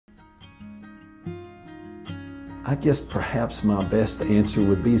I guess perhaps my best answer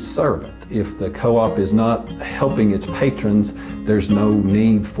would be servant. If the co-op is not helping its patrons, there's no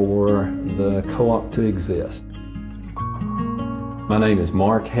need for the co-op to exist. My name is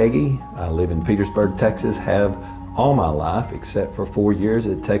Mark Hegi. I live in Petersburg, Texas, have all my life except for 4 years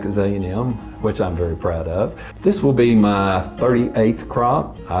at Texas A&M, which I'm very proud of. This will be my 38th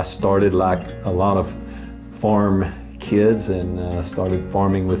crop. I started like a lot of farm kids and started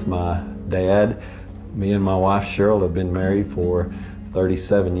farming with my dad. Me and my wife Cheryl have been married for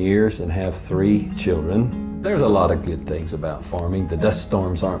 37 years and have 3 children. There's a lot of good things about farming. The dust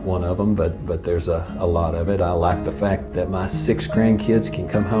storms aren't one of them, but there's a lot of it. I like the fact that my 6 grandkids can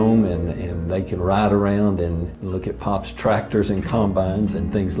come home and they can ride around and look at Pop's tractors and combines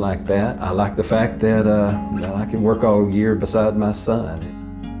and things like that. I like the fact that I can work all year beside my son.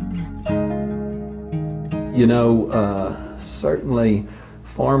 You know, certainly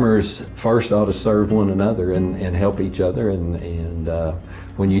farmers first ought to serve one another and help each other, and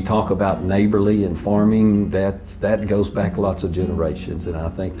when you talk about neighborly and farming, that goes back lots of generations, and I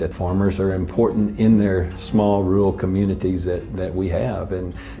think that farmers are important in their small rural communities that we have,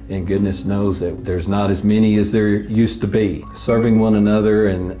 and goodness knows that there's not as many as there used to be. Serving one another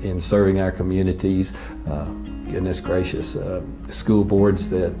and serving our communities, goodness gracious, school boards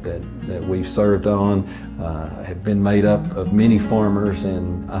that we've served on have been made up of many farmers,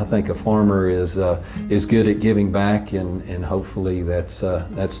 and I think a farmer is good at giving back, and hopefully that's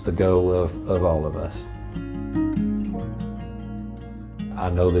the goal of all of us. I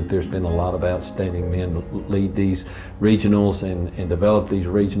know that there's been a lot of outstanding men lead these regionals and develop these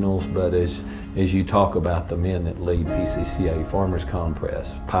regionals, but as you talk about the men that lead PCCA, Farmers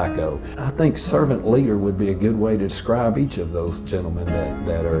Compress, PICO, I think servant leader would be a good way to describe each of those gentlemen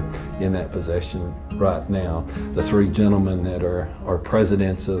that are in that position right now. The 3 gentlemen that are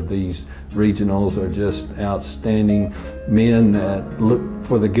presidents of these regionals are just outstanding men that look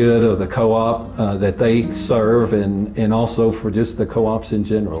for the good of the co-op that they serve, and also for just the co-ops in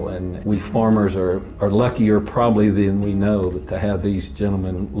general. And we farmers are luckier probably than we know to have these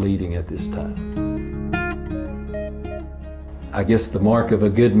gentlemen leading at this time. I guess the mark of a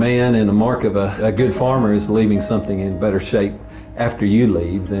good man and the mark of a good farmer is leaving something in better shape after you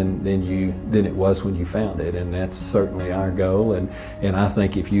leave than it was when you found it, and that's certainly our goal. And I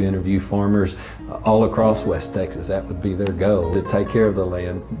think if you interview farmers all across West Texas, that would be their goal, to take care of the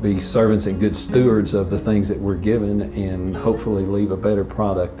land, be servants and good stewards of the things that we're given, and hopefully leave a better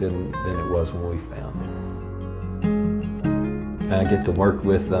product than it was when we found it. I get to work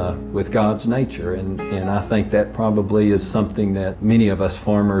with God's nature, and I think that probably is something that many of us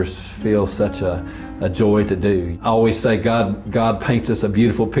farmers feel such a joy to do. I always say God paints us a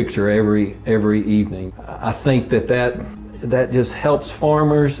beautiful picture every evening. I think that just helps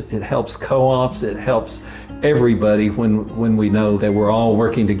farmers, it helps co-ops, it helps everybody when we know that we're all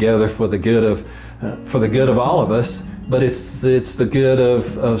working together for the good of all of us, but it's the good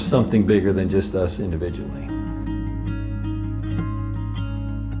of something bigger than just us individually.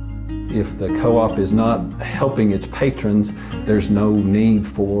 If the co-op is not helping its patrons, there's no need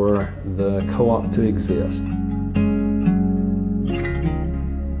for the co-op to exist.